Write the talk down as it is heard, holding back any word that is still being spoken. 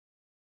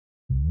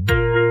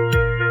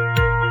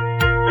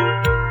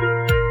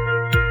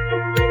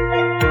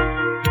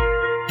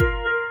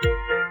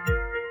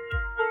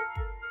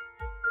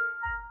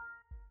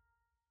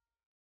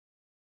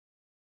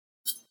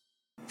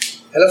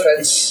Hello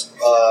friends,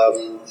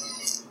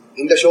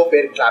 இந்த show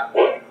பேர் clap.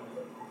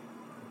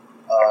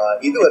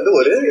 இது வந்து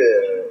ஒரு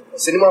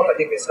சினிமா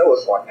பற்றி பேசுகிற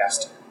ஒரு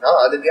பாட்காஸ்ட். நான்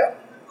ஆதித்யா,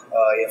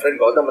 என்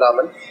ஃப்ரெண்ட் கௌதம்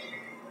ராமன்,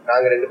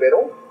 நாங்கள் ரெண்டு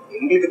பேரும்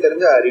எங்களுக்கு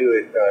தெரிஞ்ச அறிவு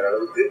இருக்கிற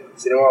அளவுக்கு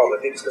சினிமாவை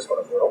பற்றி டிஸ்கஸ்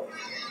பண்ண போகிறோம்.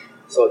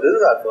 So this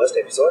is R first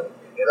episode.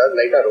 ஏதாவது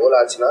லைட்டாக ரோல்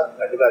ஆச்சுன்னா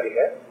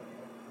கண்டுக்காதீங்க,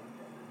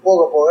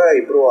 போக போக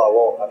இம்ப்ரூவ்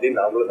ஆகும்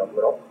அப்படின்னு நாங்களும்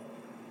நம்புகிறோம்.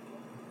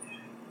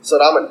 ஸோ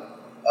ராமன்,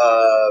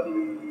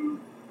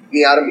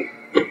 நீ ஆரம்பி.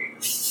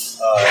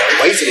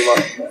 வை சினிமா,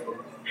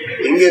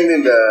 எங்கேருந்து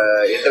இந்த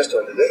இன்ட்ரெஸ்ட்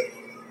வந்தது?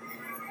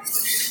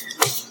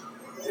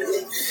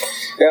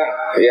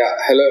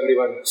 Hello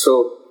everyone. ஸோ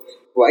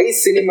வை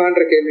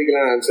சினிமான்ற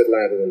கேள்விக்கெல்லாம்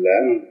ஆன்சர்லாம் எதுவும் இல்லை.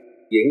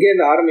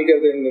 எங்கேருந்து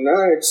ஆரம்பிக்கிறதுன்னா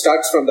it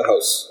starts from the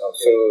house.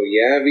 So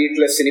என்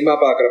வீட்டில் சினிமா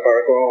பார்க்குற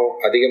பழக்கம்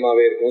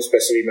அதிகமாகவே இருக்கும்,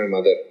 specially my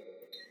mother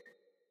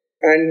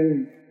and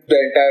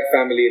the entire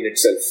family in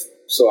it self.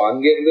 So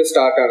அங்கேருந்து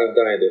ஸ்டார்ட் ஆனது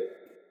தான் இது.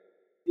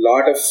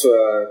 லாட் ஆஃப்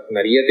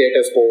நிறைய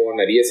தியேட்டர்ஸ் போவோம்,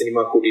 நிறைய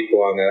சினிமா கூட்டிகிட்டு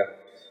போவாங்க.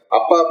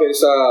 அப்பா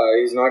பெருசாக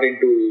is not in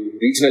to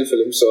regional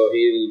film, so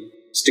he'll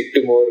stick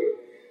to more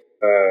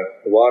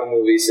war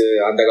movies.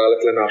 அந்த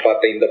காலத்தில் நான்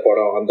பார்த்தேன் இந்த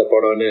படம் அந்த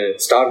படம்னு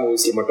ஸ்டார்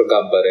மூவிஸில் மட்டும்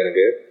காமிப்பார்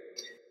எனக்கு.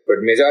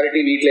 பட்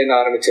மெஜாரிட்டி வீட்டிலேருந்து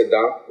ஆரம்பிச்சது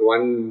தான்.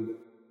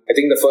 I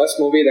think the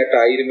first movie that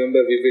I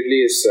remember விவிட்லி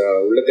is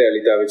உள்ளத்தை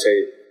அளிதா, விச் ஐ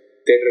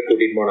தேட்டருக்கு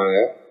கூட்டிகிட்டு போனாங்க.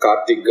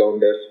 கார்த்திக்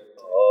கவுண்டர்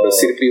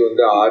சிற்பி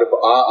வந்து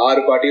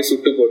ஆறு பாட்டியும்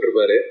சுட்டு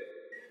போட்டிருப்பாரு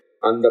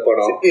அந்த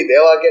படம்.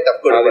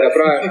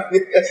 அதுக்கப்புறம்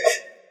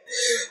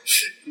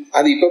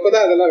அது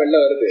இப்பதான் அதெல்லாம் வெளில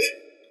வருது.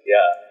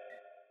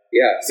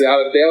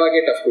 அவர்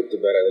தேவாக்கே டஃப்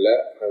கொடுத்துப்பாரு அதுல.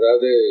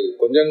 அதாவது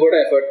கொஞ்சம் கூட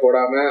எஃபர்ட்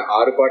போடாம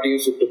ஆறு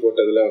பாட்டியும் சுட்டு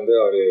போட்டதுல வந்து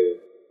அவரு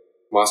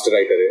மாஸ்டர்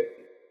ஆயிட்டாரு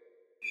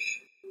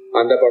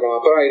அந்த படம்.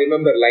 அப்புறம் ஐ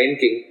ரிமெம்பர்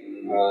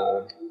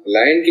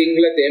லயன்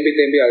கிங்ல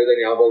தேம்பி அழுத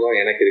ஞாபகம்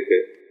எனக்கு இருக்கு,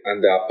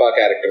 அந்த அப்பா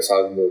கேரக்டர்ஸ்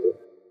ஆகும்போது.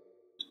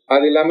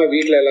 அது இல்லாம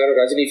வீட்டுல எல்லாரும்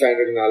ரஜினி ஃபேன்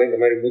இருந்தாலும் இந்த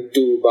மாதிரி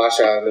முத்து,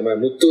 பாஷா, இந்த மாதிரி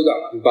முத்து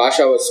தான்.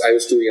 பாஷா ஐ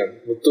வாஸ் டூ யங்.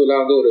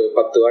 முத்துலாம் வந்து ஒரு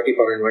 10 வாட்டி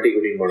 12 வாட்டி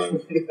கூட்டின்னு போனாங்க.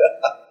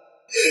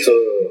 ஸோ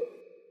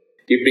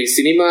இப்படி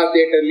சினிமா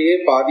தியேட்டர்லயே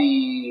பாதி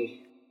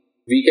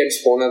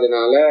வீக்கெண்ட்ஸ்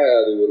போனதுனால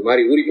அது ஒரு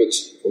மாதிரி ஊறி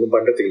போச்சு, ஒன்றும்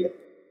பண்றதுக்கு இல்லை.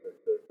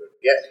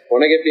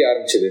 உனக்கு எப்படி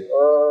ஆரம்பிச்சது?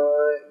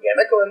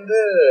 எனக்கு வந்து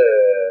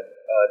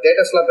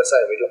தியேட்டர்ஸ்லாம்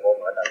பெருசாக வீட்டில் போக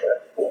மாட்டாங்க.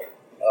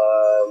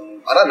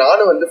 ஆனால்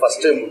நானும் வந்து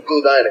ஃபர்ஸ்ட் முத்து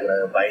தான் எனக்கு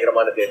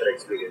பயங்கரமான தியேட்டர்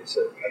எக்ஸ்பீரியன்ஸ்.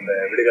 அந்த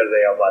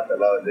விடுகதையா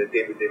பார்த்தெல்லாம் வந்து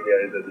தேம்பி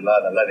எழுதுறதுலாம்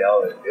அதெல்லாம்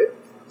ஞாபகம் இருக்கு.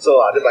 ஸோ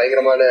அது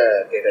பயங்கரமான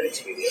தியேட்டர்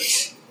எக்ஸ்பீரியன்ஸ்.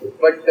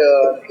 பட்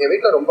என்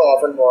வீட்டில் ரொம்ப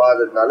ஆஃபன்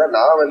போகாததுனால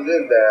நான் வந்து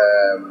இந்த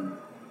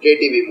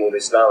கேடிவி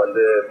மூவிஸ்லாம்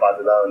வந்து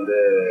பார்த்து தான் வந்து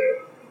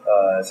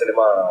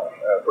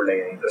சினிமாக்குள்ள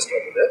இன்ட்ரெஸ்ட்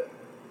வந்தது.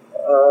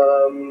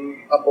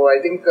 அப்போது ஐ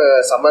திங்க்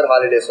சம்மர்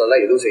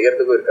ஹாலிடேஸ்லாம் எதுவும்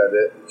செய்யறதுக்கும்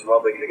இருக்காது, சும்மா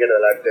போய் கிரிக்கெட்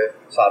விளையாட்டு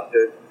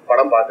சாப்பிட்டு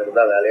படம் பார்த்துட்டு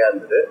தான் வேலையாக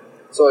இருந்தது.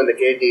 ஸோ இந்த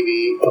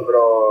கேடிவி,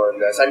 அப்புறம்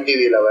இந்த சன்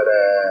டிவியில் வர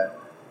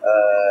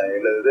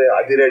என்னது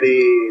அதிரடி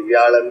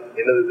வியாழன்,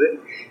 என்னது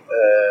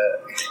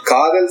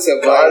காதல்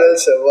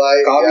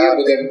செவ்வாய்,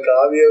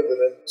 காவிய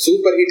புதன்,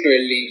 சூப்பர் ஹிட்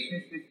வெள்ளி.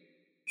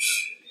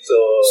 ஸோ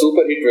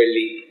சூப்பர் ஹிட்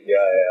வெள்ளி,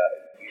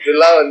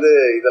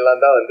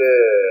 இதெல்லாம் தான் வந்து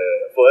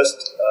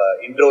first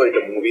intro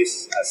into movies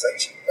as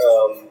such.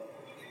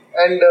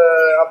 And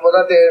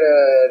அப்போதான்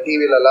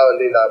டிவிலலாம்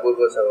வந்து இந்த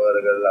அபூர்வ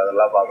சகோதரர்கள்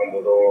அதெல்லாம்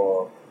பார்க்கும்போதும்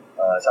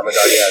செம்ம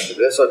ஜாலியாக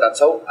இருந்தது. So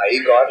that's how I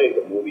got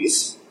into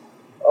movies.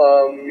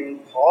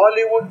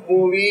 Hollywood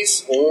movies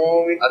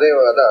அதே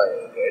அதான்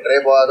தேட்டரே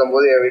போகாத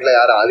போது என் வீட்டில்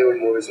யாரும்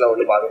ஹாலிவுட் மூவிஸ்லாம்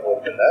ஒன்றும் பார்க்க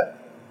போகிறதில்ல.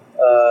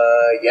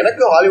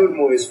 எனக்கு ஹாலிவுட்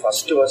மூவிஸ்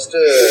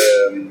ஃபஸ்ட்டு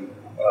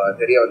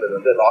தெரிய வந்தது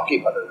வந்து ராக்கி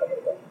பார்த்ததுக்கு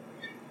அப்புறம் தான்.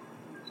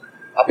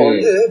 அப்போ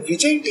வந்து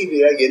விஜய்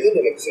டிவியா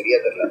எதுன்னு எனக்கு சரியா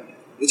தெரியல.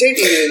 விஜய்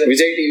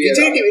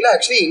டிவில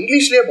ஆக்சுவலி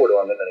இங்கிலீஷ்லயே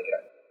போடுவாங்கன்னு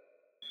நினைக்கிறேன்.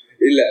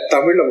 இல்ல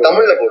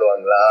தமிழ்ல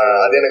போடுவாங்களா?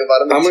 அது எனக்கு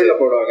தமிழ்ல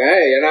போடுவாங்க.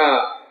 ஏன்னா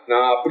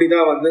நான்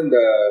அப்படிதான் வந்து இந்த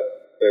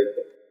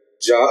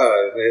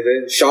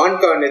ஷான்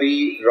கானரி,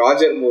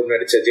 ராஜர் மூர்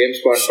நடிச்ச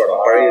ஜேம்ஸ் பாண்ட்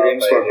படம், பழைய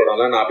ஜேம்ஸ் பாண்ட்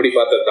படம்லாம் நான் அப்படி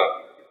பார்த்ததுதான்.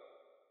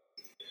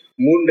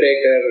 Moon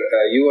rocker,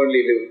 you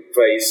only live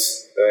twice,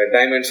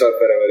 diamonds R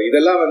ஃபரெவர்,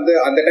 இதெல்லாம் வந்து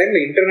அந்த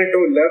டைம்ல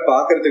இன்டர்நெட்டும் இல்லை,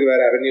 பார்க்கறதுக்கு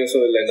வேற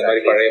அவென்யூஸும் இல்லை. இந்த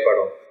மாதிரி பழைய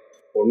படம்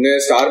ஒன்று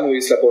ஸ்டார்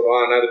மூவிஸ்ல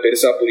போடுவான், ஆனால் அது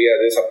பெருசா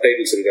புரியாது,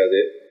 சப்டைட்டில்ஸ்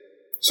இருக்காது.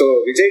 ஸோ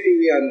விஜய்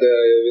டிவி அந்த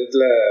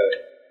விதத்துல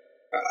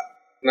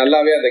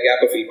நல்லாவே அந்த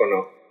கேப்பை ஃபில்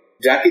பண்ணோம்.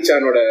 ஜாக்கி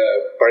சானோட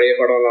பழைய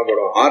படம்லாம்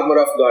போடுவோம். ஆர்மர்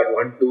ஆஃப் காட்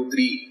 1, 2,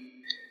 3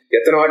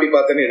 எத்தனை வாட்டி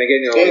பார்த்தேன்னு எனக்கே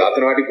ஞாபகம்,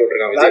 அத்தனை வாட்டி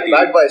போட்டிருக்கான் விஜய்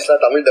டிவி.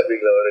 தமிழ்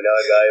டப்பிங்ல ஒரு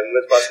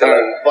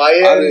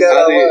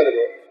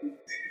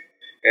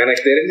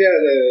எனக்கு தெரிஞ்ச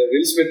அது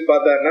வில் ஸ்மித்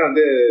பார்த்தாருன்னா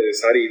வந்து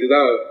சாரி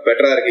இதுதான்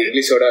பெட்டரா இருக்கு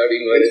இங்கிலீஷோட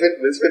அப்படின்னு.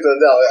 வில் ஸ்மித்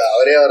வந்து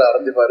அவரே அவர்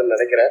அரைஞ்சுப்பாருன்னு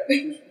நினைக்கிறேன்.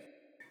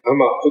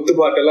 ஆமா,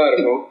 குத்துப்பாட்டெல்லாம்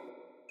இருக்கும்.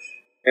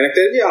 எனக்கு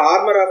தெரிஞ்ச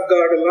ஆர்மர் ஆஃப்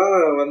காட் எல்லாம்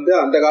வந்து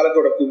அந்த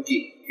காலத்தோட குக்கி.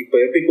 இப்ப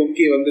எப்படி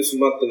குக்கி வந்து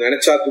சும்மா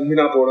நினைச்சா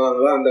தும்பினா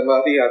போடுவாங்களோ அந்த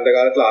மாதிரி அந்த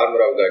காலத்துல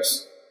armour of God's.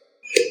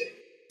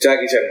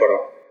 Jackie Chan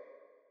படம்,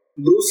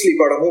 ப்ரூஸ்லி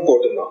படமும்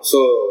போட்டிருந்தான். ஸோ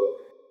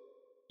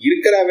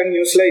இருக்கிற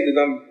அவென்யூஸ்ல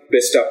இதுதான்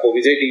பெஸ்ட். அப்போ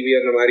விஜய் டிவி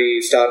அந்த மாதிரி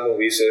ஸ்டார்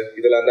மூவிஸ்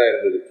இதெல்லாம் தான்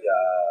இருந்தது.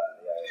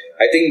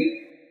 I think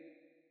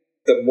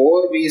the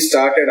more I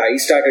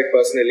started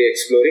personally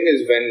exploring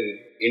is when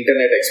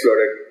internet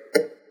exploded.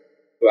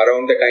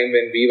 Around the time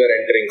when we were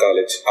entering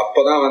college.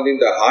 அப்போதான் வந்து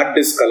இந்த ஹார்ட்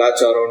டிஸ்க்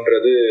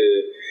கலாச்சாரம்ன்றது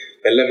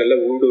மெல்ல மெல்ல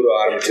ஊடுருவ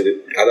ஆரம்பிச்சது.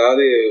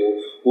 அதாவது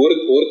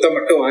ஒருத்த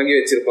மட்டும் வாங்கி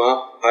வச்சிருப்பான்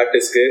ஹார்ட்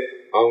டிஸ்க்கு.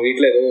 அவன்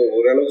வீட்டில் ஏதோ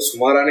ஓரளவுக்கு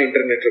சுமாரான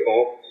இன்டர்நெட்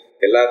இருக்கும்.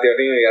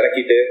 எல்லாத்தையும்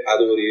இறக்கிட்டு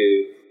அது ஒரு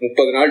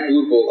 30 நாள்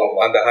டூர் போகும்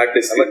அந்த ஹார்ட்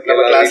டிஸ்க்.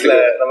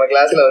 நம்ம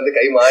கிளாஸ்ல வந்து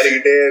கை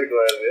மாறிக்கிட்டே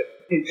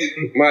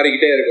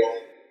இருக்கும்.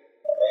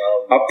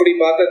 அப்படி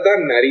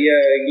பார்த்ததான் நிறைய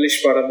இங்கிலீஷ்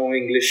படமும்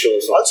இங்கிலீஷ்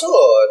ஷோஸ். ஆல்சோ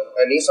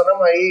நீ சொன்ன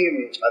மாதிரி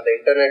அந்த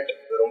இன்டர்நெட்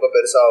ரொம்ப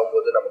பெருசா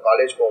ஆகும்போது நம்ம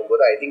காலேஜ்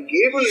போகும்போது ஐ திங்க்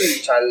கேபிள்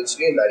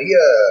சேனல்ஸ்லயும் நிறைய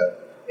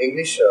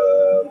இங்கிலீஷ்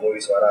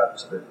மூவிஸ் வர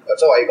ஆரம்பிச்சது.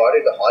 That's how I got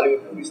into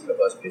Hollywood movies in the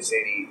first place.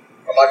 சரி,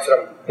 apart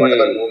from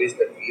whatever movies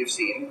that we've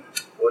seen,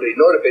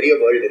 இன்னொரு பெரிய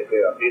வேர்ல்டு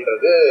இருக்கு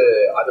அப்படின்றது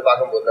அது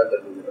பார்க்கும்போது தான்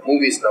தெரிஞ்சது.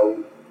 மூவிஸ் நவ்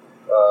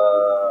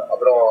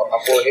அப்புறம்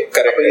அப்போ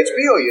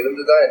HBO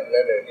இருந்துதான்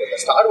என்னன்னு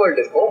இருக்கு. ஸ்டார்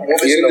வேர்ல்டு இருக்கும்,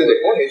 மூவிஸ்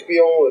இருக்கும்,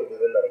 HBOவும்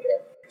இருந்ததுன்னு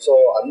நினைக்கிறேன். ஸோ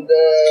அந்த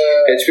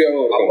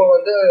அப்போ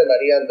வந்து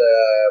நிறைய அந்த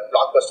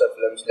black Bastar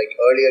films like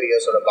earlier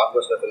இயர்ஸோட black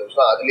Bastar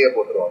ஃபிலிம்ஸ்லாம் அதுலேயே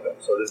போட்டுருவாங்க.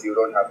 So this you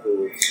don't have to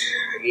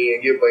நீ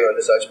எங்கேயும் போய்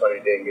வந்து சர்ச்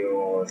பண்ணிட்டு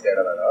எங்கேயும் தேட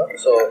வேணாம்.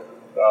 ஸோ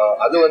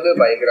அது வந்து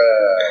பயங்கர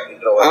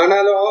இன்ட்ரோ.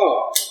 ஆனாலும்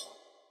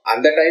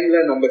அந்த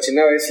டைம்ல நம்ம சின்ன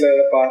வயசுல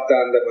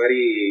பார்த்த அந்த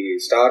மாதிரி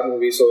ஸ்டார்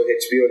மூவிஸோ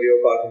ஹெச்பிஓலையோ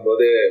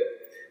பார்க்கும்போது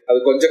அது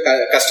கொஞ்சம்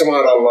கஷ்டமா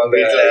இருக்கும். அந்த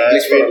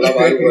இங்கிலீஷ் படம் எல்லாம்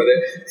பார்க்கும்போது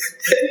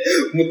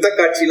முத்த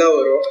காட்சிலாம்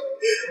வரும்.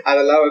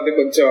 அதெல்லாம் வந்து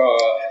கொஞ்சம்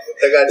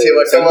காட்சி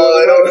வட்டமா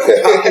வரும்,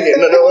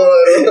 என்னென்னமோ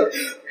வரும்.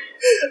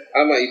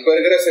 ஆமா, இப்ப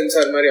இருக்கிற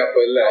சென்சார் மாதிரி அப்ப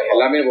இல்ல,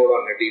 எல்லாமே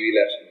போடுவாங்க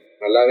டிவில,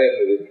 நல்லாவே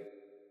இருந்தது.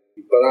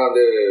 இப்பதான்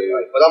அது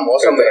இப்பதான்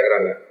மோசம்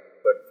இருக்கிறாங்க.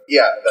 பட்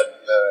யா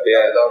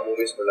தட்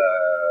மூவிஸ்குள்ள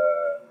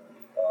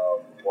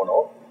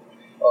போனோம்.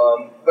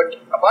 But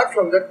apart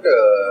from that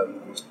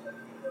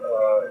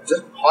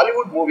just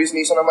Hollywood movies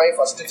நீ சொன்ன மாதிரி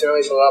ஃபர்ஸ்ட் சின்ன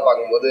வயசுலலாம்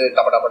பார்க்கும்போது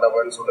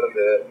டப்பன்னு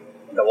சொல்றது,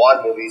 இந்த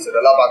வார் மூவிஸ்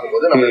இதெல்லாம்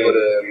பார்க்கும்போது நம்மளுக்கு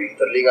ஒரு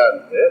த்ரில்லிங்கா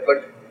இருந்தது.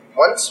 பட்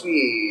ஒன்ஸ் வி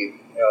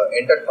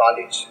என்டர்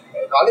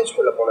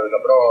காலேஜ்குள்ள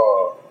போனதுக்கப்புறம்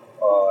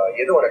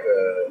எது உனக்கு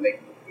like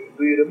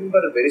do you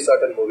remember very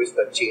certain movies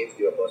that change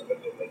your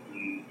perspective? Like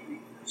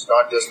it's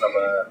not just நம்ம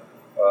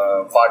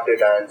பாட்டு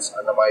டான்ஸ்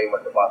அந்த மாதிரி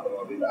மட்டும் பார்க்கணும்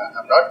அப்படின்னு.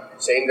 I'm not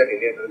saying that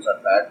Indian films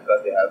are bad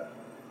because they have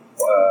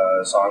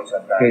songs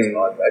and dance and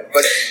all that,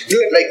 but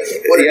like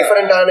ஒரு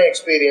டிஃபரெண்டான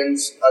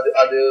experience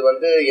அது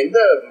வந்து எந்த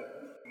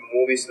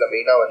மூவிஸ்ல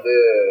மெயினா வந்து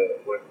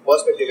ஒரு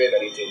பெர்ஸ்பெக்டிவே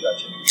நிறைய சேஞ்ச்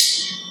ஆச்சு?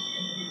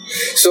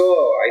 So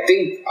I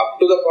think up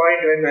to the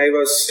point when I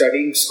was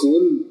studying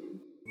school,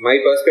 my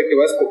perspective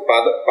was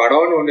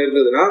படம்னு ஒன்று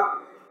இருந்ததுன்னா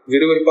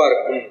விறுவிறுப்பா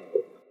இருக்கும்.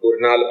 ஒரு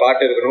 4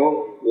 பாட்டு இருக்கணும்,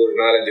 ஒரு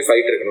 4-5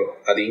 ஃபைட் இருக்கணும்.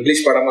 அது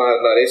இங்கிலீஷ் படமா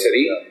இருந்தாலே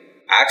சரி,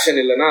 ஆக்ஷன்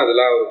இல்லைன்னா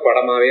அதெல்லாம் ஒரு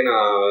படமாவே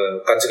நான்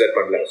கன்சிடர்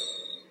பண்ணல.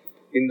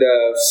 இந்த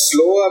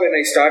ஸ்லோவா when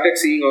I started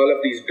seeing all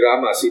of these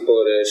dramas, இப்போ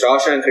ஒரு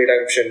ஷாஷாங்க்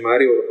ரிடெம்ப்ஷன்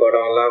மாதிரி ஒரு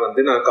படம்லாம்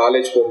வந்து நான்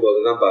காலேஜ்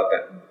போகும்போது தான்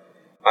பார்த்தேன்.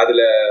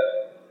 அதுல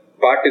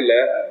பாட்டு இல்ல,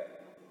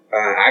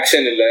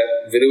 ஆக்ஷன் இல்ல,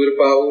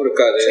 விறுவிறுப்பாகவும்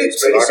இருக்காது.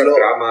 It's lot of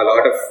drama,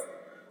 lot of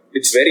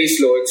it's very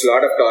slow, it's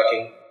lot of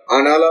talking.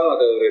 ஆனாலும்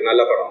அது ஒரு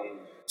நல்ல படம்.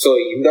 ஸோ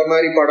இந்த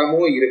மாதிரி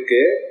படமும்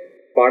இருக்கு.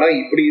 படம்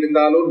இப்படி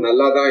இருந்தாலும்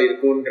நல்லா தான்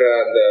இருக்குன்ற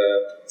அந்த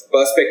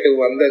பெர்ஸ்பெக்டிவ்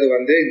வந்தது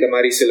வந்து இந்த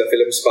மாதிரி சில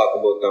ஃபிலிம்ஸ்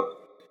பார்க்கும்போது தான்.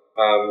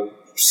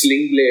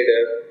 Sling blade,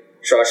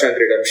 Shawshank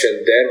redemption,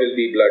 there will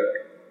be blood,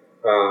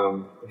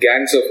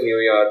 gangs of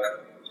New York,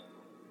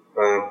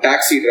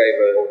 taxi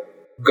driver,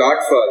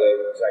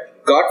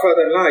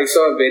 Godfatherலாம் I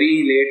saw very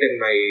late in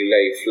my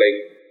life, like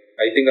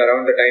I think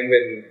around the time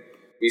when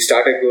we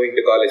started going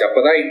to college.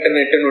 அப்பதான்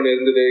இன்டர்நெட்னு ஒன்று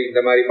இருந்தது. இந்த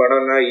மாதிரி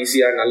படம்லாம்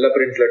ஈஸியா நல்ல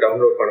பிரிண்ட்ல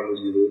download பண்ண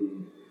முடிஞ்சது.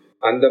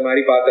 அந்த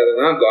மாதிரி பார்த்தது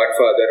தான்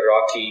காட்ஃபாதர்,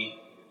 ராக்கி,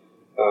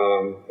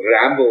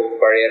 ராம்போ,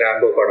 பழைய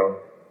ராம்போ படம்,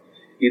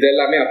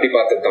 இதெல்லாமே அப்படி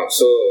பார்த்தது தான்.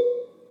 So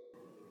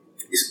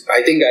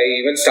I think I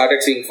even started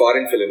seeing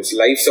foreign films,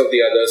 Lives of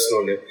the Others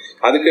ஒன்று.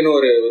 அதுக்குன்னு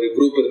ஒரு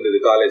குரூப் இருந்தது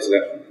காலேஜ்ல.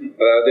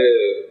 அதாவது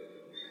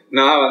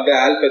நான் வந்து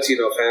ஆல்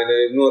பச்சினோ ஃபேனு,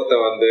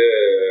 இன்னொருத்தன் வந்து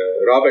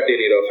ராபர்ட்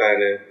டினிரோ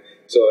ஃபேனு.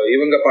 ஸோ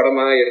இவங்க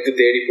படமாக எடுத்து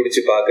தேடி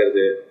பிடிச்சி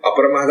பார்க்கறது,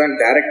 அப்புறமா தான்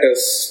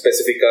டேரக்டர்ஸ்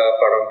ஸ்பெசிஃபிக்காக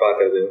படம்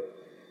பார்க்கறது.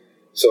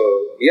 So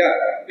yeah,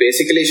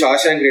 basically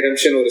Shawshank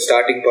redemption ஒரு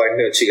ஸ்டார்டிங்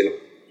பாயிண்ட்னு வச்சுக்கலாம்.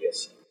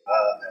 எஸ்,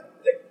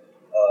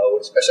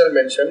 ஒரு ஸ்பெஷல்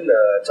மென்ஷன்,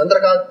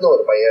 சந்திரகாந்த்னு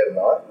ஒரு பையன்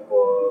இருந்தான். இப்போ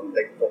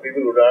லைக்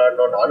பீப்புள்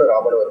உடானோம், நானும்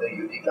ராமனும் வந்து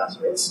யூஜி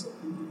கிளாஸ்மேட்ஸ்,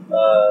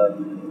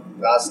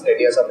 லாஸ்ட் 10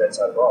 years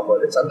ஃப்ரெண்ட்ஸாக இருக்கும். அப்போ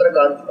வந்து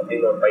சந்திரகாந்த்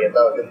அப்படின்னு ஒரு பையன்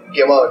தான் வந்து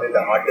முக்கியமாக வந்து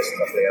இந்த ஆர்டிஸ்ட்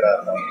பிளேயராக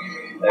இருந்தான்.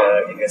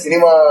 எங்கள்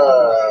சினிமா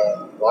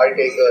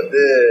வாழ்க்கைக்கு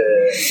வந்து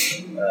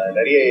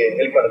நிறைய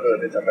ஹெல்ப் பண்ணது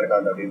வந்து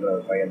சந்திரகாந்த் அப்படின்ற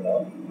ஒரு பையன்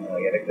தான்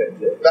எனக்கு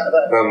தெரிஞ்சு.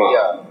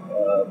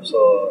 So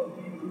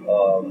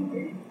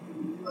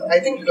I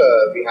think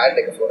we had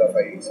like a 4 or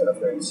 5 set of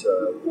friends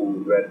who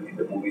were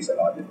into movies a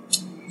lot.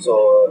 So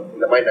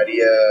இந்த மாதிரி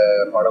நிறைய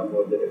படம்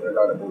போகுது,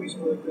 டிஃப்ரெண்டான மூவிஸ்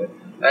போகுது.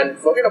 And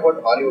forget about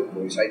Hollywood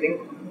movies. I think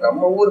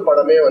நம்ம ஊர்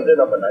படமே வந்து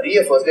நம்ம நிறைய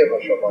ஃபர்ஸ்ட் டே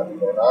ஃபர்ஸ்ட் ஷோ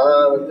பார்த்துருக்கோம்.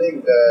 நான் வந்து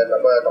இந்த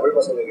நம்ம தமிழ்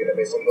பசங்க கிட்ட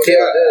பேசும்போது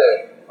வந்து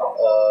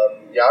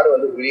யாரும்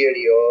வந்து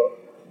உரியடியோ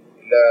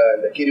இல்ல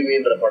இந்த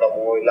கிருமின்ற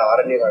படமோ இல்ல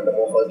அரண்ய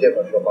காண்டமோ ஃபர்ஸ்ட் டே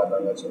ஃபர்ஸ்ட் ஷோ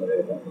பார்த்தாங்கன்னு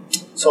சொல்லவே.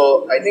 So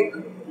I think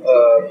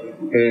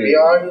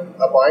beyond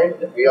a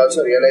point we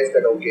also realized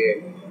that okay,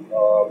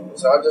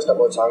 it's not just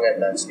about song and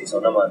dance. நீ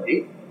சொன்ன மாதிரி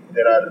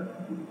there are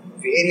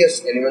various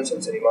elements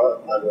in cinema.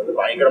 அது வந்து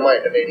பயங்கரமா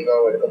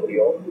என்டர்டெய்னிங்காகவும் எடுக்க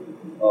முடியும்,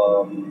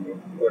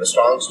 ஒரு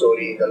ஸ்ட்ராங்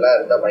ஸ்டோரி இதெல்லாம்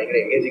இருந்தால் பயங்கர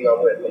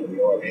எங்கேஜிங்காகவும் எடுக்க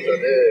முடியும்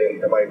அப்படின்றது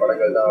இந்த மாதிரி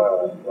படங்கள் தான்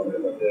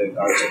நம்மளுக்கு வந்து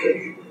காமிச்சது.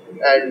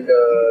 And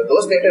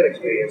those theater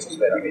experiences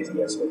were amazing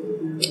as well.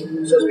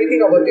 So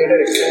speaking about theater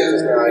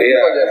experiences, நான்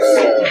கொஞ்சம்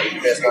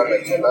பேசலாம்னு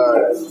நினச்சேன்னா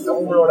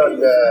நம்மளோட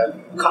அந்த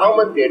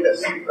காமன்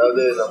தியேட்டர்ஸ்,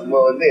 அதாவது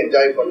நம்ம வந்து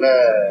என்ஜாய் பண்ண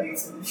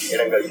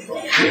இடங்கள்.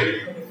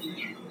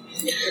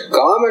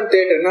 காமன்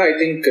தியேட்டர்னா ஐ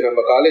திங்க்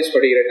நம்ம காலேஜ்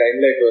படிக்கிற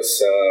டைம்ல இட் வாஸ்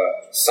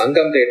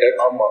சங்கம் தியேட்டர்.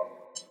 ஆமா.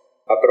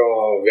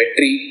 அப்புறம்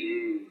வெற்றி.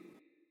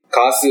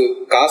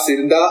 காசு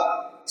இருந்தா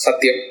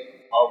சத்தியம்,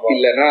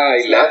 இல்லனா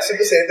இல்ல.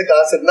 சேர்த்து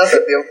காசு இருந்தா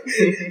சத்தியம்,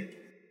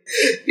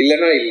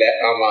 இல்லனா இல்ல.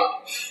 ஆமா,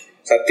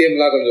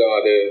 சத்தியம்லாம் கொஞ்சம்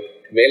அது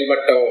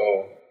மேல்மட்டம்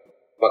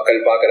மக்கள்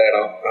பாக்குற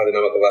இடம், அது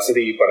நமக்கு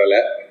வசதி படல.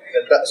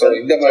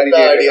 இந்த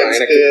மாதிரி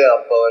எனக்கு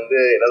அப்ப வந்து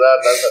என்னதான்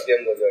இருந்தாலும்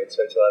சத்தியம் கொஞ்சம்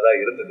எக்ஸ்பென்சிவா தான்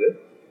இருந்தது.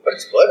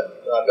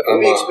 அந்த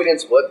மூவி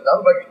எக்ஸ்பீரியன்ஸ் ஒர்த்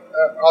தான். பட்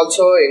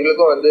ஆல்சோ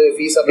எங்களுக்கும் வந்து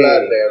ஃபீஸபிளா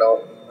இருந்த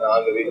இடம்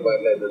அங்க வீட்டு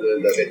பக்கத்துல இருந்தது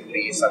இந்த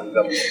வெற்றி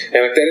சங்கம்.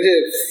 எனக்கு தெரிஞ்சு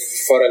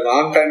for a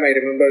long time I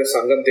remember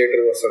Sangam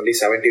theatre was only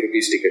 70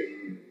 rupees ticket.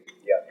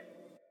 Yeah,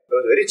 it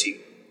was very cheap.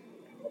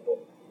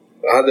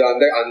 அது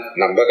அந்த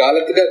நம்ம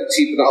காலத்துக்கு அது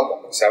சீப் தான்.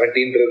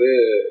 70ன்றது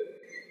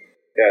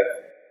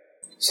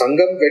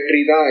சங்கம்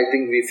வெற்றி தான் I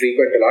think we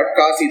frequent a lot.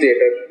 Kasi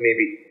theatre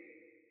maybe,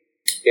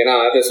 ஏன்னா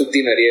அதை சுற்றி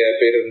நிறைய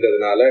பேர்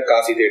இருந்ததுனால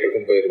காசி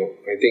தியேட்டருக்கும் போயிருக்கோம்.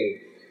 I think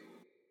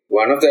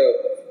one of the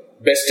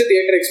best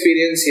theatre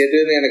experience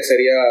எதுன்னு எனக்கு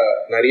சரியா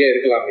நிறைய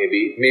இருக்கலாம்.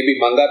 Maybe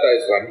Mankatha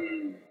is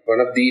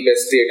one of the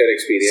best theatre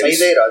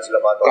experience.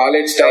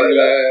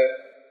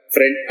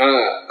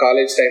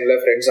 College டைம்ல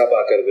ஃப்ரெண்ட்ஸா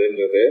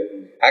பாக்குறதுன்றது.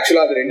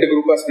 ஆக்சுவலா அது 2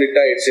 குரூப்பா ஸ்பிளிட்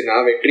ஆயிடுச்சு.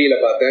 நான் வெற்றியில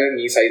பார்த்தேன்,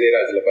 நீ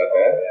சைதேராஜ்ல பார்த்த.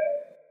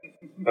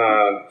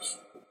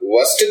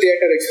 Worst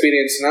theatre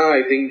எக்ஸ்பீரியன்ஸ்னா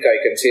I think I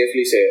can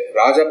safely சே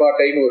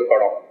ராஜபாட்டைன்னு ஒரு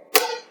படம்.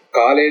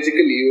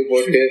 காலேஜுக்கு லீவ்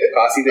போட்டு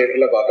காசி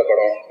தியேட்டர்ல பார்த்த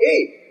படம்.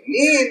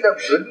 நீ இந்த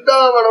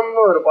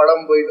பிருந்தாவனம்னு ஒரு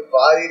படம் போயிட்டு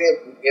பாதியிலே,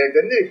 எனக்கு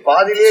வந்து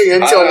பாதியிலேயே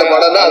ஏஞ்சி வந்த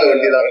படம் தான் அது.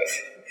 வண்டிதான்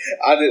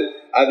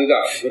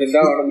அதுதான்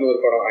பிருந்தாவனம்னு ஒரு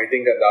படம். ஐ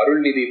திங்க் அந்த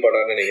அருள்நிதி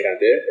படம்னு நினைக்கிறேன்.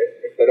 அது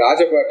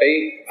ராஜபாட்டை.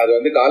 அது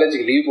வந்து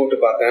காலேஜுக்கு லீவ் போட்டு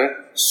பார்த்தேன்.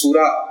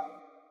 சுறா,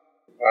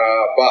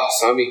 அப்பா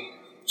சாமி,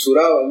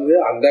 சுறா வந்து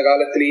அந்த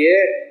காலத்திலேயே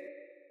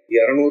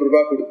 200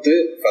 ரூபாய் கொடுத்து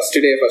ஃபர்ஸ்ட்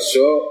டே ஃபர்ஸ்ட்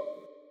ஷோ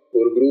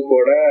ஒரு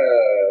குரூப்போட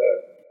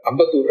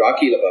அம்பத்தூர்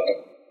ராக்கியில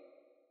பார்த்தோம்.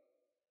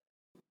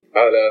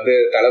 அதுல வந்து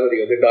தளபதி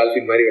வந்து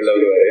டால்பின் மாதிரி வெளில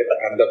வருவாரு,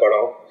 அந்த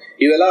படம்.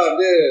 இதெல்லாம்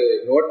வந்து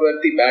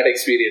நோட்வர்த்தி பேட்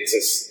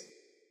எக்ஸ்பீரியன்சஸ்.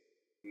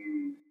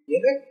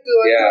 எனக்கு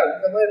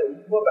அந்த மாதிரி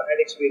ரொம்ப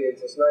பேட்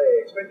எக்ஸ்பீரியன்சஸ்னா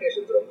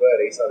எக்ஸ்பெக்டேஷன்ஸ் ரொம்ப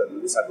ரைஸ்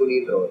ஆனது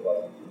சகுனின்ற ஒரு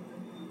படம்.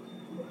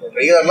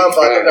 ட்ரெய்லர்லாம்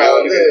பார்த்துட்டு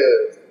வந்து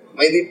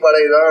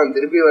அமைதிப்படை தான்,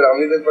 திருப்பி ஒரு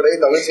அமைதிப்படை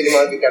தமிழ்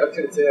சினிமாவுக்கு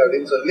கிடைச்சிருச்சு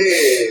அப்படின்னு சொல்லி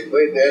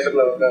போய்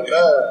தியேட்டர்ல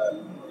உட்காந்தா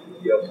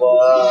எப்போ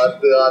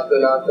ஆத்து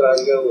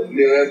நாத்துறாங்க,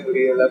 ஒண்ணுமே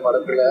புரியல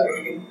படத்துல.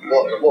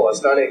 ரொம்ப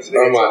வஸ்டான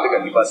எக்ஸ்பீரியன்ஸ் வந்து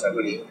கண்டிப்பா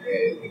சகுனி.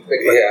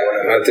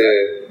 அது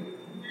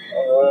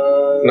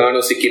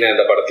நானும் சிக்கினேன்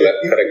அந்த படத்துல.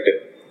 கரெக்ட்.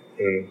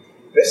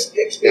 பெஸ்ட்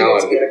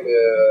எக்ஸ்பீரியன்ஸ் எனக்கு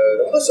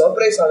ரொம்ப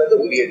சர்ப்ரைஸ் ஆனது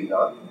உரியடி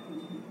தான்.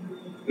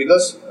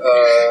 பிகாஸ்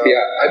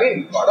ஐ மீன்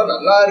படம்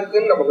நல்லா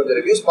இருக்குன்னு நம்ம கொஞ்சம்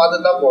ரிவ்யூஸ்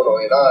பார்த்து தான் போனோம்.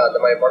 ஏன்னா அந்த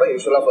மாதிரி படம்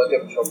யூஸ்வலா ஃபர்ஸ்ட் டே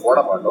ஷோ போக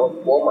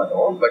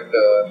மாட்டோம். பட்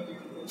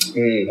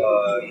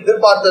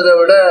எதிர்பார்த்ததை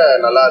விட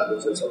நல்லா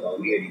இருந்துச்சு சொல்லலாம்.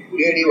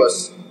 உரியடி வாஸ்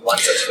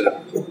ஒன் சச் ஃபிலிம்.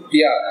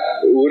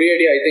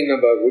 உரியடி ஐ திங்க்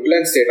நம்ம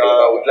உட்லாண்ட்ஸ்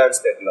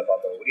தியேட்டர்ல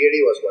பார்த்தோம். உரியடி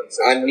வாஸ் ஒன்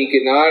சச். அன்னைக்கு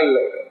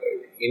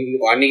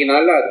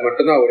நாள்ல அது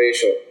மட்டும்தான் ஒரே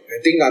ஷோ. ஐ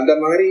திங்க் அந்த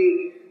மாதிரி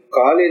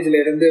காலேஜ்ல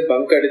இருந்து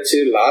பங்க் அடிச்சு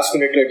லாஸ்ட்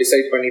மினிட்ல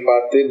டிசைட் பண்ணி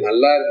பார்த்து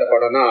நல்லா இருந்த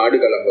படம்னா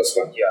Aadukalam was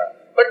one.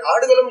 But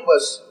Aadukalam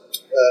was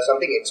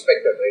something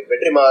expected, right?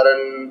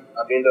 Vetrimaaran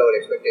அப்படின்ற ஒரு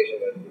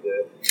எக்ஸ்பெக்டேஷன் இருந்தது.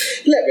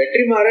 இல்ல,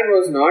 Vetrimaaran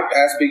was not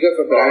as big of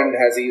a brand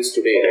as he is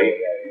today, right?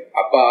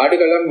 அப்ப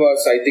ஆடுகளம்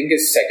was I think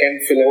his second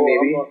film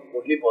maybe.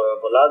 only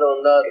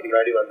பொல்லாதவன் தான்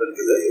முன்னாடி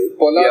வந்திருந்தது.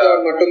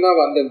 பொல்லாதவன் மட்டும் தான்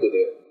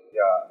வந்திருந்தது.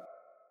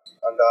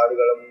 அந்த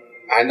ஆடுகளம்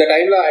அந்த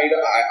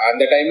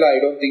டைம்ல I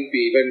don't think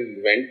we even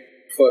went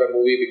for a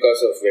movie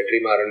because of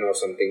Vetrimaaran or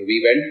something. We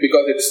went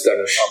because it's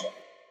Dhanush.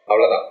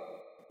 அவ்வளவுதான்.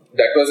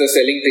 That was a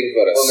selling thing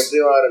for us.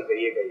 Vetrimaaran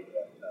பெரிய கை.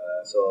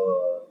 So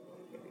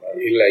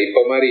இல்ல இப்ப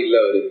மாதிரி இல்ல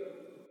அவரு.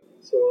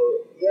 So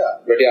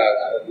but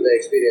the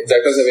experience,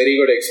 that was a very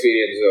good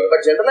experience.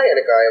 But generally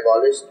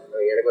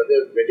எனக்கு வந்து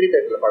வெற்றி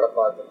தியேட்டர்ல படம்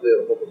பார்க்கிறது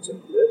ரொம்ப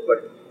பிடிச்சிருந்தது.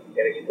 பட்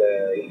எனக்கு இந்த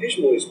இங்கிலீஷ்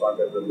மூவிஸ்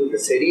பார்க்கறது வந்து இந்த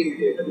செரியல்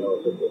தியேட்டர்ல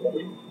வந்து ரொம்ப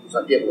பிடிக்கும்.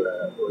 சத்தியம் கூட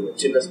ஒரு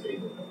சின்ன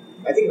ஸ்கிரீன்.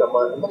 ஐ திங்க்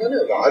நம்ம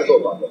தானே ஆர்கோ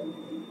பார்க்கலாம்.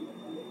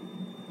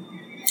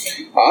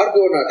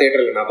 ஆர்கோ நான்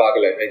தியேட்டர்ல நான்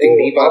பார்க்கல. ஐ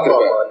திங்க் நீ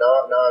பார்த்திருப்ப.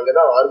 நான்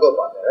அங்கதான் ஆர்கோ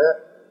பார்த்தேன்.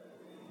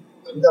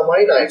 அந்த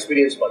மாதிரி நான்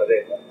எக்ஸ்பீரியன்ஸ் பண்ணதே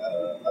இல்லை.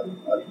 அது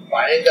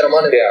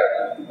பயங்கரமான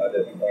அது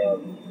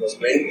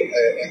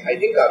ஐ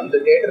திங்க் அந்த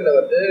தியேட்டர்ல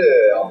வந்து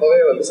அப்பவே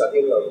வந்து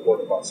சத்தியம்ல வந்து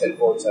போட்டுப்பான்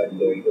செல்போன்ஸ்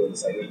இது வந்து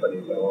சைலண்ட்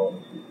பண்ணிருக்கோம்.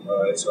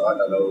 It's not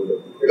allowed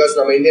because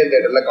நம்ம இந்தியன்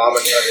தியேட்டர்ல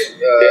common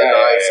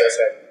noises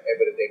and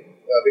everything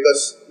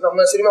because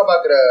நம்ம சினிமா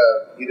பார்க்குற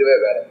இதுவே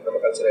வேற, நம்ம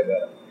கல்ச்சரே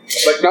வேற.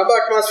 பட் நம்ம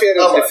அட்மாஸ்பியர்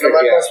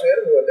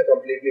வந்து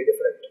கம்ப்ளீட்லி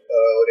டிஃப்ரெண்ட்.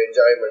 ஒரு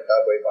என்ஜாய்மெண்ட்டா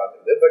போய்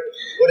பார்க்குறது. பட்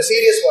ஒரு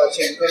சீரியஸ்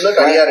வாட்சிங்க்கு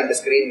தனியாக 2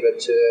 ஸ்க்ரீன்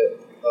வச்சு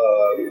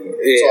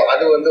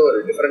அது வந்து ஒரு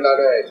டிஃப்ரெண்டான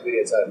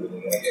எக்ஸ்பீரியன்ஸாக இருந்தது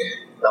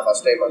நான்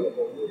ஃபர்ஸ்ட் டைம் அங்கே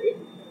போகும்போது.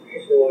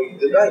 So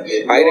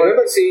I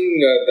remember seeing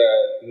the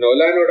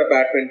Nolan's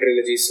Batman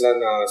trilogies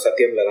நான்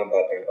சத்யம்ல தான்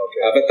பார்த்தேன்.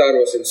 Avatar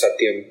was in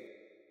Satyam,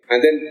 and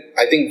then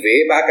I think way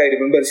back I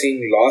remember seeing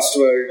Lost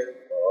World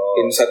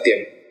in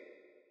Satyam,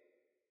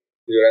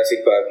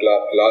 Jurassic Park,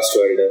 Lost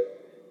World,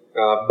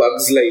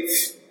 Bugs Life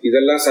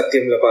இதெல்லாம்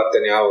சத்யம்ல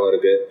பார்த்த ஞாபகம்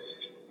இருக்கு.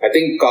 I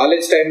think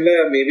college timeல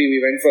maybe we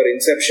went for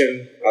Inception,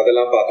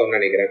 அதெல்லாம் பார்த்தோம்னு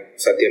நினைக்கிறேன்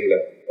சத்யம்ல.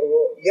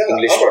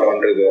 English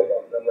படம்ன்றது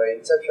நம்ம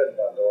Inception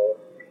பார்த்தோம்.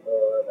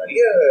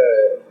 நிறைய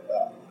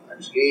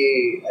ஆக்சுவலி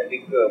ஐ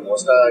திங்க்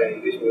மோஸ்டா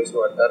இங்கிலீஷ் மூவிஸ்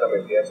வந்தா நம்ம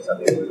எப்படியாச்சும்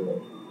சந்தேகம்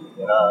போயிடுவோம்.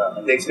 ஏன்னா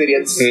அந்த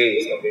experience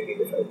completely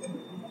different.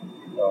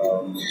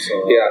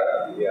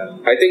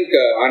 I think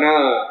ஆனா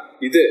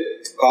இது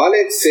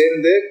காலேஜ்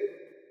சேர்ந்து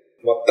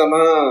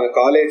மொத்தமா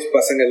காலேஜ்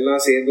பசங்க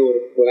எல்லாம் சேர்ந்து ஒரு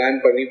பிளான்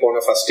பண்ணி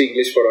போன ஃபர்ஸ்ட்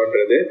இங்கிலீஷ்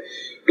படம்ன்றது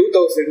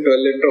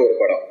 2012 ஒரு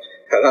படம்.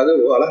 அதாவது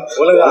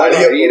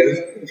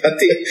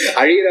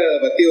அழியற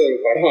பத்தி ஒரு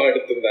படம்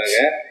எடுத்திருந்தாங்க.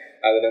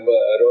 அது நம்ம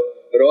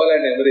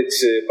ரோலண்ட்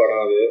எமரிச்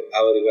படம். அது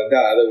அவருக்கு வந்து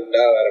அதை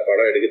விட்டா வேற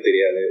படம் எடுக்க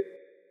தெரியாது.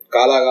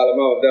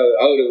 காலாகாலமா வந்து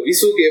அவரு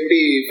விசுக்கு எப்படி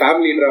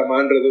ஃபேமிலி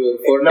டிராமான்றது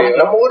ஒரு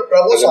நம்ம ஊர்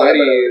பிரபு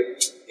மாதிரி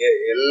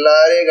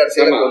எல்லாரையும்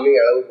கடைசியில கொண்டு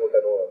இழவு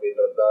கூட்டணும்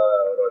அப்படின்றதுதான்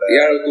அவரோட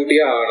இழவு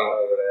கூட்டியே ஆகணும்.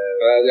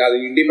 அதாவது அது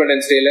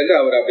இண்டிபெண்டன்ஸ் டேல இருந்து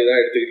அவர்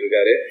அப்படிதான் எடுத்துக்கிட்டு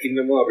இருக்காரு.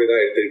 இன்னமும்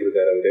அப்படிதான் எடுத்துக்கிட்டு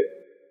இருக்காரு அவரு.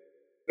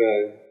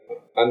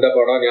 அந்த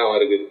படம் ஞாபகம்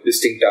இருக்கு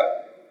டிஸ்டிங்டா.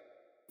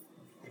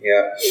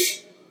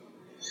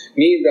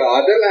 நீ இந்த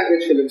அதர்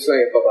லாங்குவேஜ்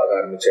ஃபிலிம்ஸ்லாம் எப்போ பார்க்க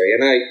ஆரம்பிச்ச?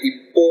 ஏன்னா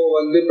இப்போ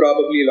வந்து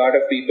probably lot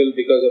of people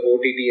because of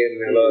OTT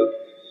and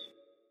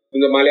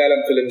இந்த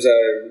மலையாளம் ஃபிலிம்ஸ்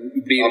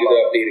இப்படி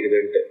இருக்குது அப்படி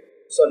இருக்குதுன்ட்டு.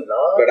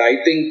 பட் ஐ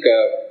திங்க்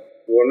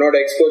உன்னோட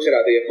எக்ஸ்போஷர்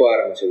அது எப்போ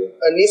ஆரம்பிச்சது?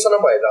 நீ சொன்ன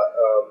மாதிரி தான்.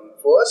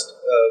 First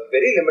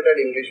very limited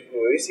English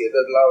movies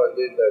எதெல்லாம்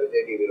வந்து இந்த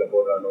விஜய் டிவியில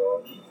போடுறானோ,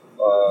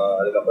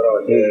 அதுக்கப்புறம்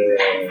வந்து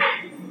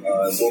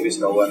மூவிஸ்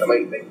நவ் அந்த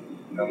மாதிரி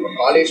நம்ம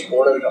காலேஜ்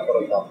போனதுக்கு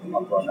அப்புறம் தான்.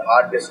 அப்புறம் அந்த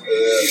ஹார்ட் டிஸ்க்கு,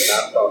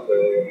 லேப்டாப்பு,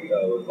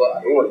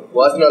 அதுவும் ஒரு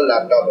பர்சனல்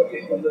லேப்டாப்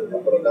அப்படின்னு வந்ததுக்கு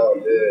அப்புறம் தான்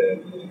வந்து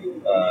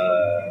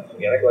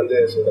எனக்கு வந்து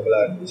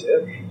சூட்டபிளாக இருந்துச்சு.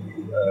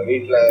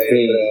 வீட்டில்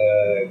இருக்கிற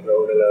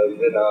க்ரௌடில்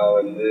வந்து நான்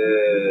வந்து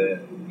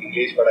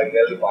இங்கிலீஷ்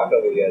படங்கள்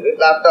பார்க்க முடியாது.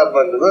 லேப்டாப்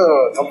வந்ததும்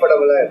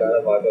கம்ஃபர்டபுளாக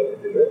என்னால் பார்க்க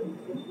முடியுது.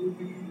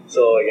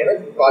 ஸோ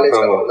எனக்கு காலேஜ்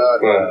அப்புறம் தான்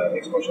அந்த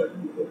எக்ஸ்போஷர்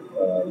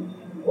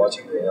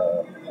வாட்சிங்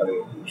அது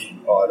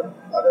ஆர்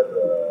அதர்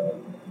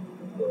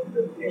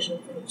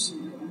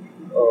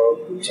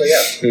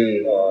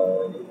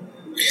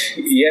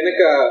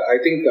எனக்கு I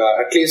think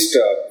at least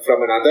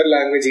from another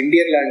language,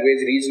 Indian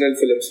language regional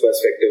films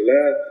பெர்ஸ்பெக்டிவ்ல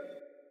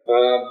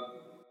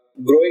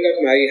growing up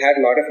I had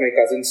a lot of my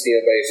cousins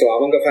nearby, so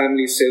அவங்க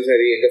ஃபேமிலிஸும்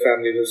சரி எங்க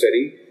ஃபேமிலிஸும்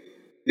சரி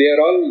they are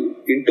all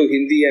into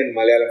Hindi and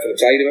Malayalam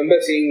films. I remember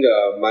seeing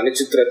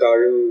Manichitra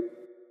Thalu,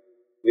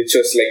 which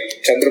was like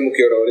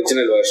Chandramukhiயோட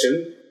original version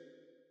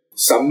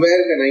somewhere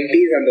in the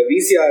 90s. அந்த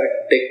VCR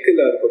டெக்ல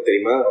இருக்கும்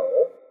தெரியுமா,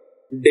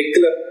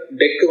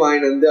 tech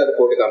வாங்கி வந்து அதை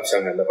போட்டு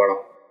காமிச்சாங்க அந்த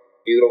படம்.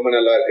 இது ரொம்ப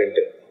நல்லா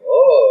இருக்குன்ட்டு.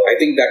 I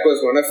think that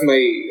was one of my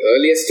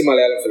earliest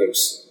Malayalam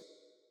films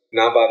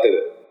நான்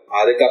பார்த்தது.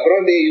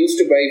 அதுக்கப்புறம் they used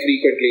to buy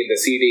frequently இந்த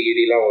CD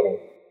கிடிலாம் வரும்,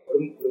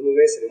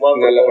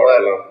 நல்ல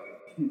படம்லாம்.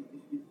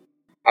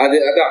 அது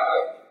அதான்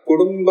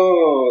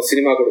குடும்பம்,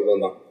 சினிமா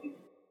குடும்பம் தான்,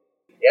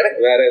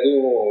 வேற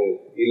எதுவும்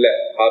இல்ல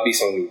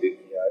ஹாபிஸ் அவங்களுக்கு.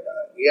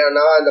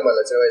 நான் இந்த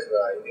மாதிரி சின்ன வயசுல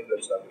ஹிந்தி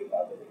ஃபிலிம்ஸ் அப்படி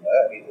பார்த்தது இல்லை,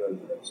 ரீஜனல்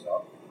ஃபிலிம்ஸ்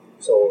தான்.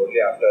 ஸோ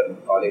ஒன்லி ஆஃப்டர்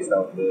காலேஜ்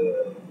தான் வந்து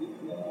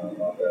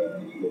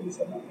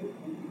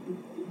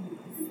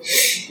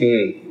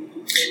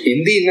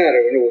ஹிந்தின்னா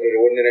ஒரு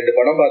 1-2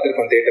 படம்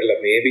பார்த்துருப்பேன் தியேட்டர்ல,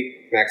 மேபி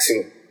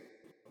மேக்ஸிமம்.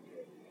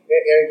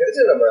 எனக்கு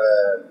தெரிஞ்சு நம்ம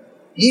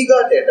ஈகா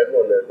தியேட்டர்னு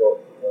ஒன்று இருக்கும்,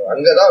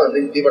 அங்கதான் வந்து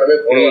ஹிந்தி படமே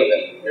போடுவாங்க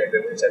எனக்கு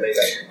தெரிஞ்சு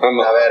சென்னையில.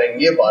 நான் வேற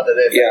எங்கேயும்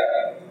பார்த்ததே இல்லை.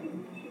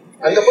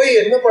 அங்க போய்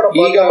என்ன படம்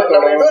பார்த்தோம்?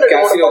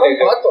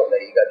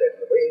 ஈகா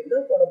தியேட்டர்ல போய்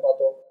என்ன படம்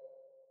பார்த்தோம்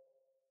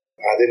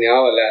அது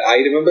ஞாபகம் இல்ல. I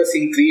remember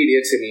seeing 3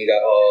 Idiots in ஈகா.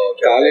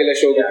 காலையில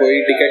ஷோக்கு போய்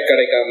டிக்கெட்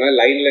கிடைக்காம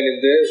லைன்ல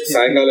நின்று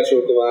சாயங்கால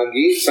ஷோக்கு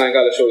வாங்கி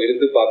சாயங்கால ஷோ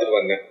இருந்து பார்த்துட்டு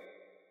வந்தேன்.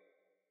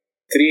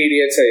 3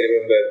 Idiots ஐ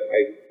ரிமெம்பர்.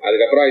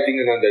 அதுக்கப்புறம் ஐ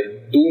திங்க் அந்த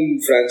டூம்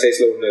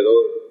பிரான்சைஸ்ல ஒன்று ஏதோ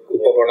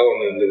குப்பை படம்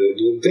ஒன்று இருந்தது,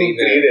 டூம் 3.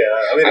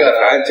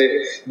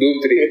 டூம்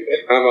 3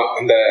 ஆமா,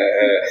 அந்த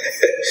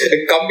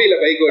கம்பியில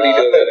பைக்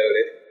ஓட்டிட்டு வந்தாரு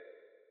அவரு.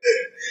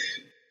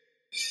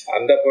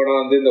 அந்த படம்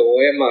வந்து இந்த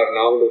OMR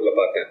நாவலூர்ல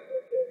பார்த்தேன்,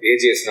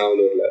 AGS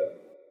நாவலூர்ல.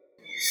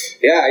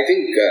 ஐ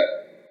திங்க்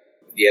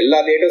எல்லா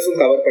தியேட்டர்ஸும்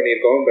கவர்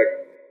பண்ணியிருக்கோம். But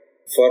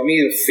for me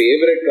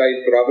favourite I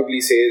probably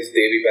says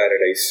Devi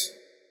Paradise.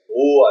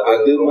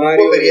 அது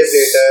மாதிரி பெரிய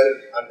தியேட்டர்.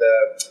 அந்த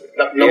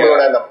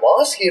நம்மளோட அந்த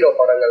மாஸ் ஹீரோ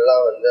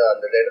படங்கள்லாம் வந்து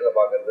அந்த தியேட்டர்ல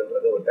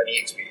பாக்குறதுன்றது ஒரு தனி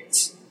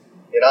எக்ஸ்பீரியன்ஸ்.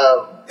 ஏன்னா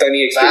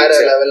வேற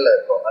லெவல்ல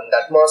இருக்கும் அந்த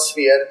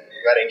அட்மாஸ்பியர்.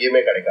 வேற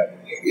எங்கேயுமே கிடைக்காது.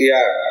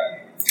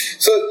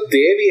 So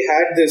Devi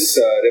had this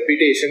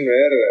reputation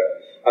where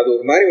அது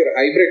ஒரு மாதிரி ஒரு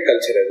ஹைபிரிட்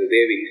கல்ச்சர். அது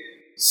தேவி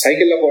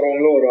சைக்கிள்ல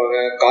போறவங்களும் வருவாங்க,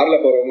 கார்ல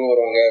போறவங்களும்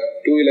வருவாங்க,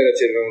 டூ வீலர்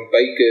வச்சிருக்கவங்க,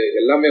 பைக்கு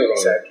எல்லாமே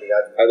வருவாங்க.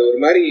 அது ஒரு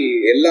மாதிரி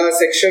எல்லா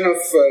செக்ஷன்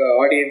ஆஃப்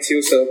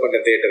ஆடியன்ஸையும் சர்வ் பண்ண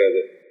தியேட்டர்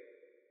அது.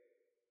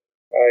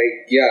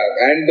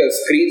 And the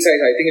screen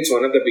size, I think it's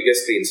one of the biggest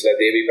screens, like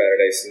Devi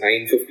Paradise,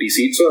 950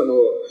 seats. So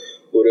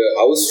ஒரு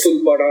ஹவுஸ்ஃபுல்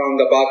படம்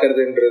அங்க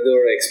பாக்குறதுன்றது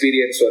ஒரு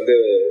எக்ஸ்பீரியன்ஸ் வந்து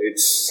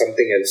இட்ஸ்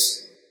சம்திங் எல்ஸ்.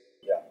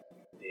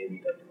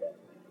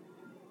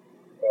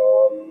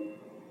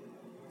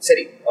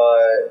 சரி,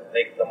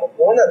 லைக் நம்ம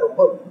போன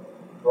ரொம்ப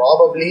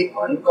probably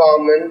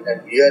uncommon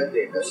and weird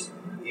theatres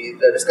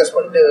இதை டிஸ்கஸ்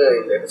பண்ணிட்டு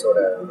இந்த எபிசோட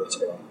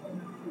முடிச்சுக்கலாம்.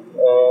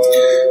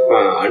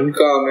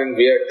 அன்காமன்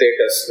வியர்ட்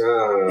தியேட்டர்ஸ்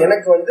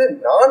எனக்கு வந்து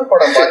நான்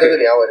படம் பார்த்தது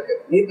ஞாபகம் இருக்கு.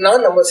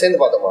 நான் நம்ம சேர்ந்து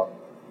பார்த்தோமா?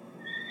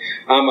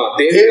 ஆமா,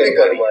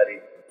 தேவிகர் மாதிரி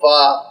பா,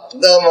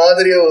 அந்த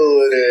மாதிரி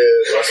ஒரு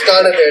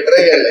ஃபர்ஸ்டான தியேட்டரை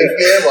என்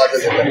லைஃப்லயே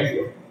பார்த்தது இல்லை.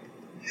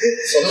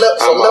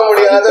 சொல்ல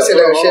முடியாத சில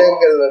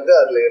விஷயங்கள் வந்து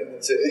அதுல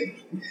இருந்துச்சு.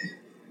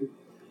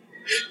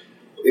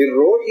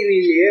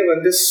 ரோஹிணிலேயே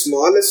வந்து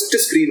ஸ்மாலஸ்ட்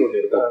ஸ்கிரீன் ஒன்று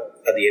இருக்கும்,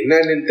 அது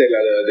என்னன்னு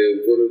தெரியல. அது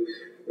ஒரு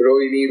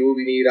ரோஹிணி,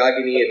 ரூபினி,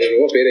 ராகினி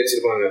என்னென்னவோ பேர்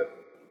வச்சிருப்பாங்க.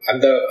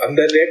 அந்த அந்த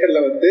தியேட்டர்ல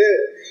வந்து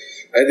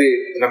அது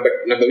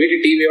நம்ம வீட்டு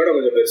டிவியோட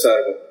கொஞ்சம் பெருசா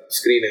இருக்கும்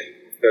ஸ்கிரீனு.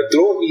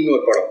 துரோகின்னு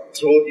ஒரு படம்.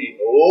 துரோகி,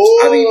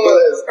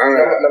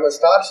 நம்ம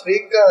ஸ்டார்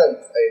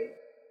ஸ்ரீகாந்த்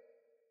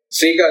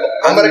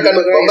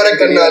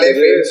அமரக்கண்ணாலே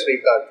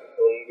ஸ்ரீகாந்த்.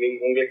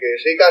 உங்களுக்கு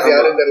ஸ்ரீகாந்த்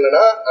யாரும்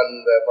தெரியலன்னா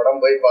அந்த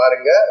படம் போய்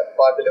பாருங்க,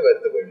 பார்த்துட்டு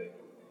வெறுத்து போயிடுங்க.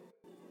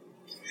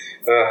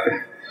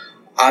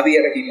 அது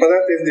எனக்கு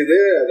இப்பதான் தெரிஞ்சது.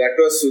 That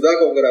was Sudha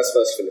Kongara's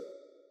first film.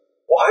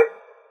 What?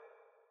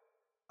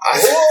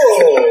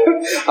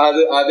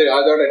 அது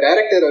அதோட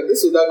டைரக்டர் வந்து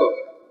சுதா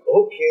கோங்கர்.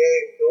 ஓகே.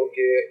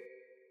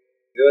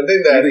 இது வந்து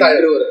இந்த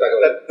ஒரு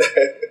தகவல்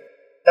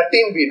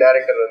 13B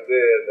டைரக்டர் வந்து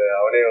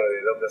அவனே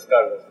ஏதோ பிரஸ்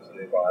கான்ஃபரன்ஸ்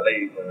சொல்லிருப்பான்.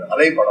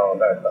 அலை படம்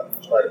வந்து எடுத்தான்.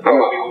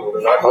 ஒரு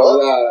நாட்டுல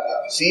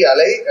சி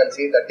அலை அண்ட்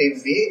சி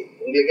 13B.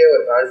 உங்களுக்கே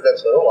ஒரு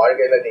கான்ஃபிடன்ஸ் வரும்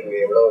வாழ்க்கையில நீங்க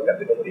எவ்வளவு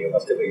கத்துக்க முடியும்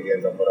ஃபர்ஸ்ட்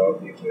பீரியட் அப்புறம்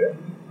அப்படின்னு.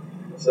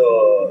 So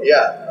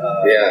yeah.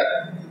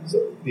 So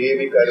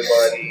தேவி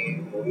கருமாரி,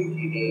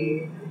 மோகினி,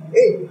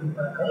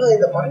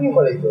 இந்த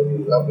பழனிமலை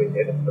ஜோதிலாம் போய்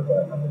தேட்டர்ல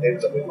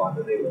போய்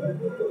பார்த்ததே இல்லை.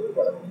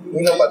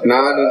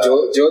 நான்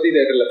ஜோதி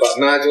தேட்டர்ல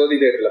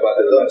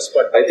பார்த்தது.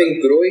 I think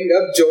growing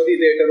up Jyoti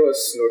theater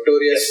was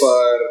notorious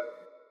for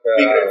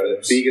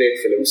B grade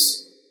films.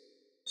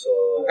 So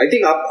I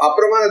think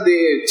அப்புறமா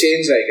they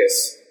changed, I guess,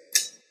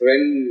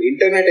 when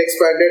internet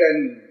expanded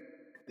and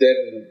then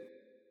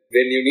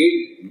when you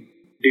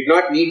did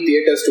not need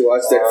theaters to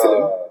watch that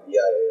film.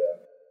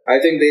 I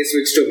think they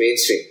switched to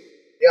mainstream.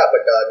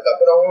 But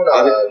அதுக்கப்புறம்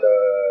நான்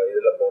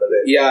இதுல போனது.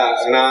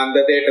 நான் அந்த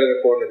theatre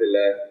போனது இல்ல.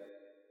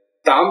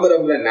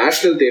 தாம்பரம்ல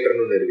national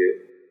தியேட்டர்னு ஒன்று இருக்கு.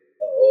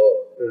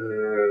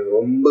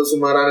 ரொம்ப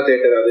சுமாரான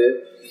தியேட்டர் அது.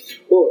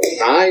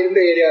 நான் இருந்த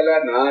ஏரியால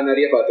நான்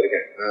நிறைய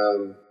பார்த்திருக்கேன்.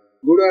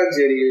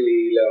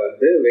 குடாஞ்சேரியில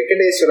வந்து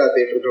வெங்கடேஸ்வரா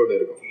தியேட்டர்னு ஒன்று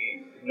இருக்கும்.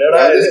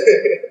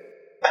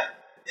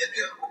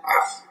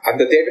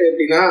 அந்த தியேட்டர்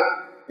எப்படின்னா,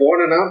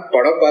 போனா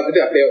படம் பார்த்துட்டு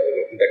அப்படியே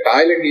வந்துடும். இந்த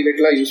டாய்லெட்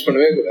எல்லாம் யூஸ்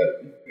பண்ணவே கூடாது,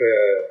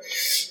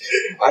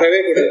 அறவே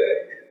கூடாது,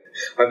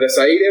 அந்த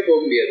சைடே போக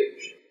முடியாது,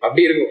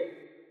 அப்படி இருக்கும்.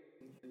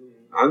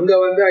 அங்க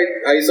வந்து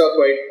I saw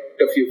quite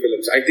a few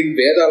films. I think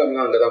வேதாளம்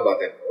தான் அங்கதான்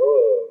பார்த்தேன்.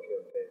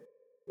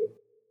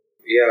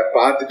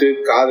 பார்த்துட்டு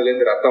காதுல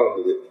இருந்து ரத்தம்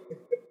வந்தது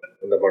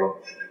அந்த படம்.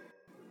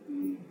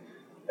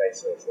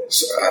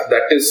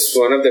 That is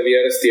one of the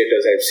weirdest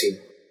theaters I've seen.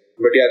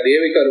 But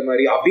தேவிகர்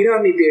மாதிரி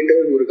அபிராமி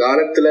தியேட்டர் ஒரு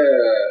காலத்துல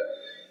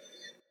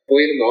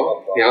போயிருந்தோம்,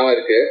 ஞாபகம்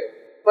இருக்கு.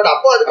 பட்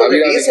அப்போ அது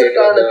கொஞ்சம்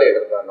ரீசன்ட்டான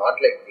தியேட்டர் தான், நாட்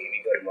லைக்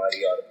தேவிகர் மாதிரி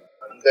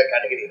அந்த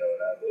கேட்டகரியில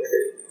வராது.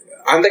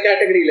 அந்த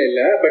கேட்டகரியில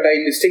இல்ல. பட் ஐ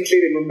டிஸ்டிங்க்ட்லி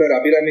ரிமெம்பர்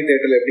அபிராமி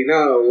தியேட்டர்ல எப்படின்னா,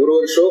 ஒரு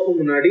ஷோக்கு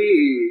முன்னாடி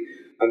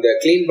அந்த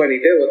கிளீன்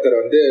பண்ணிட்டு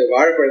ஒருத்தர் வந்து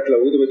வாழைப்பழத்துல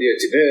ஊதுபதி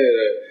வச்சுட்டு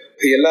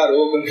எல்லா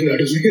ரோக்கும்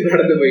நடுவில்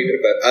நடந்து போயிட்டு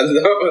இருப்பார்.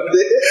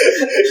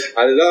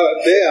 அதுதான்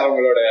வந்து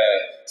அவங்களோட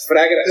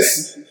ஃப்ராக்ரன்ஸ்,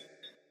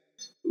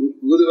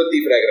 ஊதுபத்தி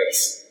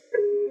ஃப்ராக்ரன்ஸ்.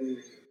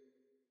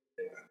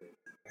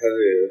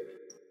 அது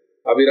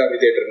அபிராமி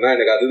தியேட்டர்னா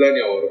எனக்கு அதுதான்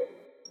ஞாபகம் வரும்,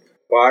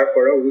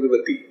 வாழைப்பழம்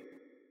ஊதுபத்தி.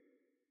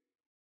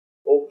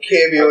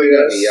 Okay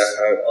viewers,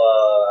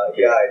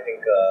 I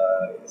think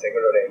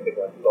செகண்டோட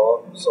எண்டுக்கு வந்துட்டோம்.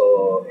 ஸோ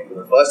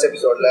எங்களோட ஃபர்ஸ்ட்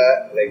எபிசோட்ல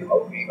like how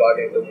we got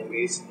into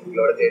movies,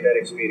 எங்களோட தியேட்டர்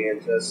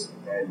எக்ஸ்பீரியன்சஸ்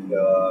அண்ட்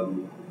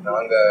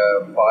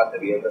நாங்கள் பார்த்து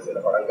வியந்த சில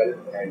படங்கள்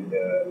அண்ட்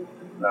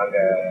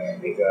நாங்கள்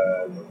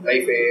எங்கள்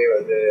லைஃபே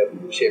வந்து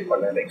ஷேப்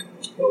பண்ண லைக்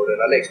ஒரு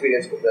நல்ல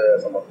எக்ஸ்பீரியன்ஸ் கொடுத்த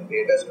சம் ஆஃப் த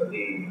தியேட்டர்ஸ்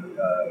பற்றி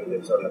இந்த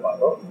எபிசோடில்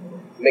பார்த்தோம்.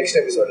 நெக்ஸ்ட்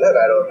எபிசோடில்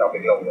வேற ஒரு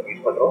டாப்பிக்கில் உங்களை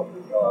மீட் பண்ணுறோம்.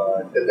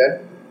 Till then,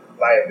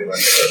 bye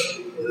everyone.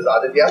 This is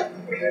Aditya.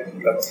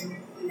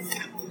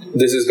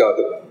 This is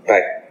Gautam.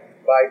 Bye.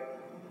 Bye.